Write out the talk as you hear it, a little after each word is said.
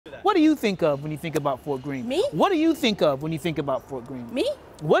What do you think of when you think about Fort Greene? Me? What do you think of when you think about Fort Greene? Me?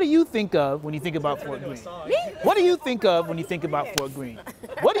 What do you think of when you think about Fort Greene? Me? What do you think of when you think about Fort Greene?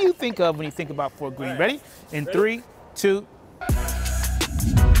 What do you think of when you think about Fort Greene? Ready? In 3, 2.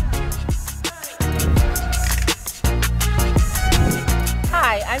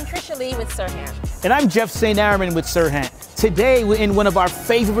 Hi, I'm Tricia Lee with SERHANT. And I'm Jeff St. Arromand with SERHANT. Today we're in one of our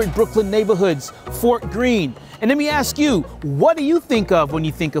favorite Brooklyn neighborhoods, Fort Greene. And let me ask you, what do you think of when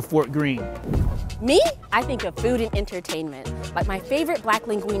you think of Fort Greene? Me? I think of food and entertainment, like my favorite black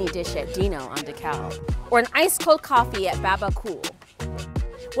linguine dish at Dino on DeKalb, or an ice cold coffee at Baba Cool.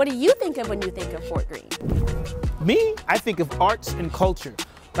 What do you think of when you think of Fort Greene? Me? I think of arts and culture.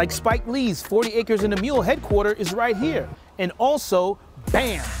 Like Spike Lee's 40 Acres and a Mule headquarters is right here. And also,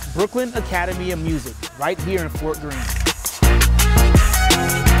 BAM! Brooklyn Academy of Music, right here in Fort Greene.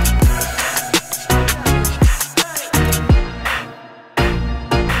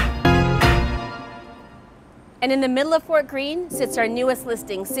 And in the middle of Fort Greene sits our newest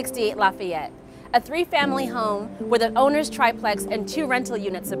listing, 68 Lafayette, a 3-family home with an owner's triplex and 2 rental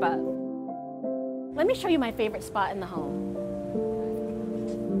units above. Let me show you my favorite spot in the home.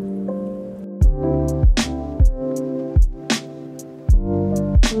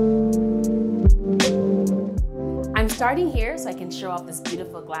 I'm starting here so I can show off this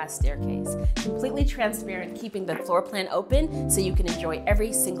beautiful glass staircase, completely transparent, keeping the floor plan open so you can enjoy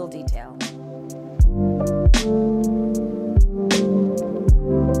every single detail.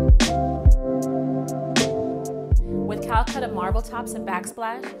 With Calcutta marble tops and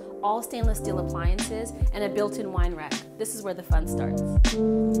backsplash, all stainless steel appliances, and a built-in wine rack, this is where the fun starts.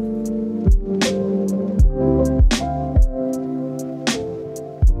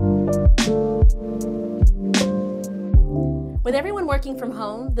 With everyone working from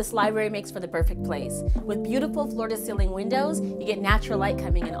home, this library makes for the perfect place. With beautiful floor-to-ceiling windows, you get natural light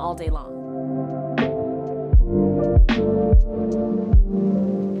coming in all day long.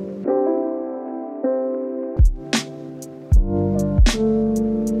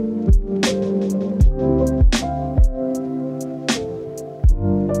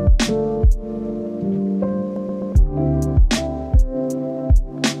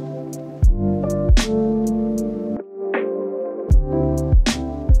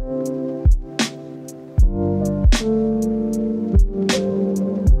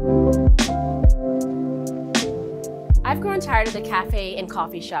 I've grown tired of the cafe and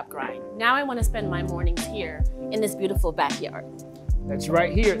coffee shop grind. Now I want to spend my mornings here in this beautiful backyard. That's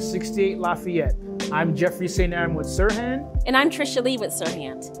right here at 68 Lafayette. I'm Jeffrey St. Arromand with SERHANT. And I'm Tricia Lee with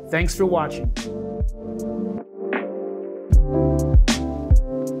SERHANT. Thanks for watching.